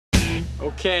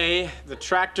Okay, the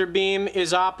tractor beam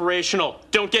is operational.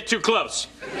 Don't get too close.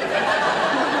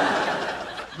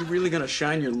 You really gonna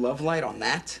shine your love light on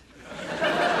that?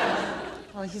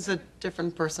 Well, he's a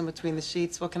different person between the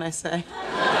sheets. What can I say?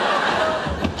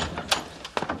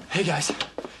 Hey, guys.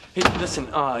 Hey, listen,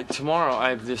 tomorrow I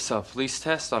have this police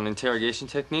test on interrogation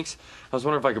techniques. I was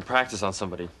wondering if I could practice on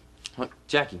somebody.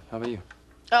 Jackie, how about you?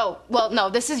 Oh, well,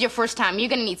 no, this is your first time. You're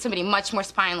gonna need somebody much more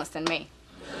spineless than me.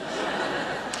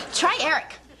 Try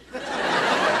Eric.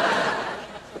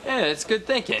 Yeah, it's good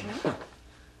thinking.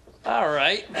 All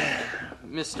right,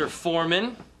 Mr.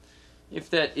 Foreman, if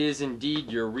that is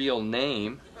indeed your real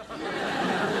name,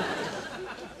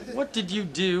 what did you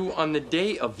do on the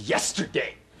day of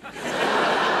yesterday?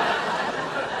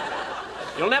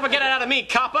 You'll never get it out of me,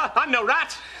 copper. I'm no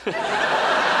rat.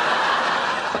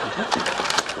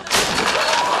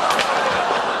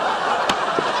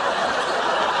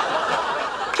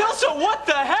 Kelso, what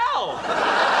the hell?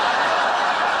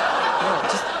 No,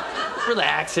 just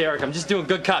relax, Eric. I'm just doing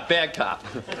good cop, bad cop.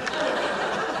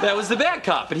 That was the bad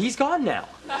cop, but he's gone now.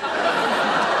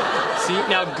 See,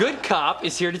 now good cop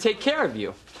is here to take care of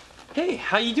you. Hey,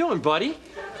 how you doing, buddy?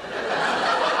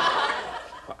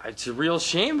 It's a real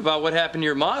shame about what happened to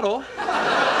your model.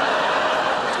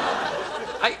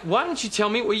 Why don't you tell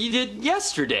me what you did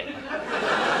yesterday?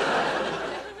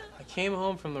 I came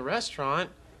home from the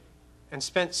restaurant and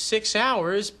spent 6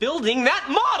 hours building that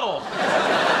model.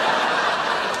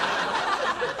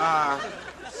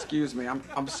 Excuse me,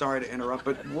 I'm sorry to interrupt,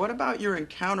 but what about your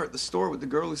encounter at the store with the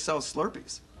girl who sells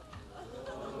Slurpees?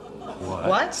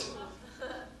 What?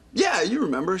 Yeah, you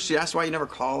remember. She asked why you never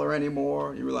call her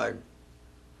anymore. You were like...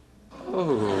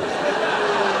 Oh.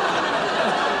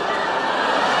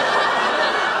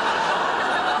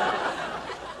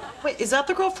 Wait, is that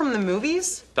the girl from the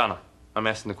movies? Donna, I'm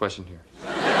asking the question here.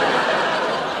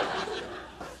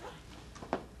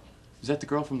 Is that the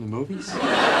girl from the movies?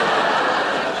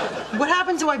 What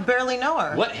happened to I barely know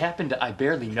her? What happened to I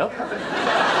barely know her?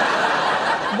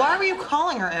 Why were you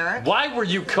calling her, Eric? Why were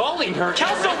you calling her?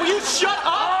 Kelso, will you shut up?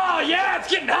 Oh, yeah, it's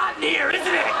getting hot in here, isn't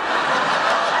it?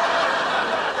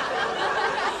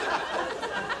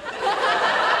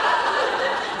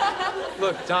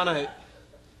 Look, Donna,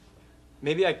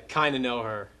 maybe I kind of know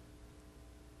her.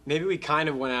 Maybe we kind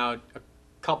of went out a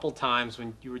couple times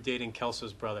when you were dating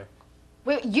Kelso's brother.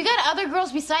 Wait, you got other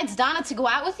girls besides Donna to go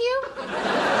out with you?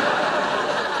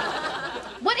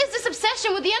 What is this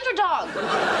obsession with the underdog?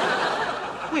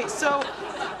 Wait, so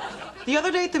the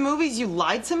other day at the movies you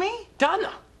lied to me?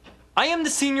 Donna, I am the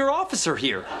senior officer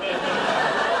here.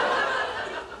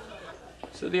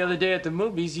 So the other day at the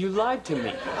movies, you lied to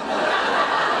me.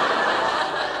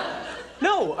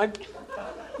 No,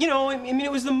 I mean,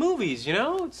 it was the movies, you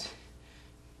know?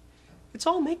 It's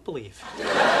all make-believe.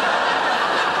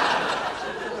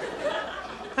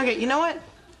 Okay, you know what?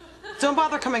 Don't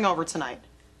bother coming over tonight.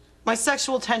 My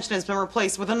sexual tension has been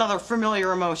replaced with another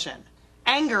familiar emotion.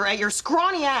 Anger at your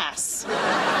scrawny ass.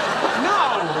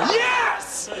 No!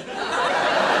 Yes!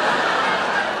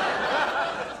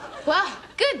 Well,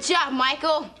 good job,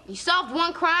 Michael. You solved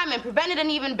one crime and prevented an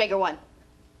even bigger one.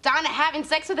 Donna having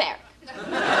sex with Eric.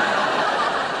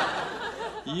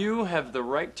 You have the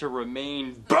right to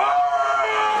remain...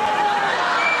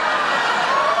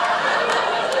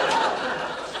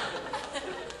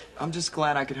 I'm just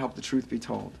glad I could help the truth be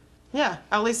told. Yeah,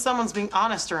 at least someone's being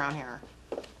honest around here.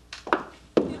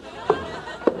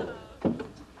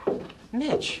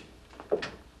 Mitch,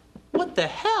 what the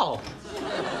hell?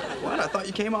 What? I thought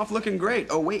you came off looking great.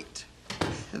 Oh, wait.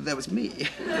 That was me.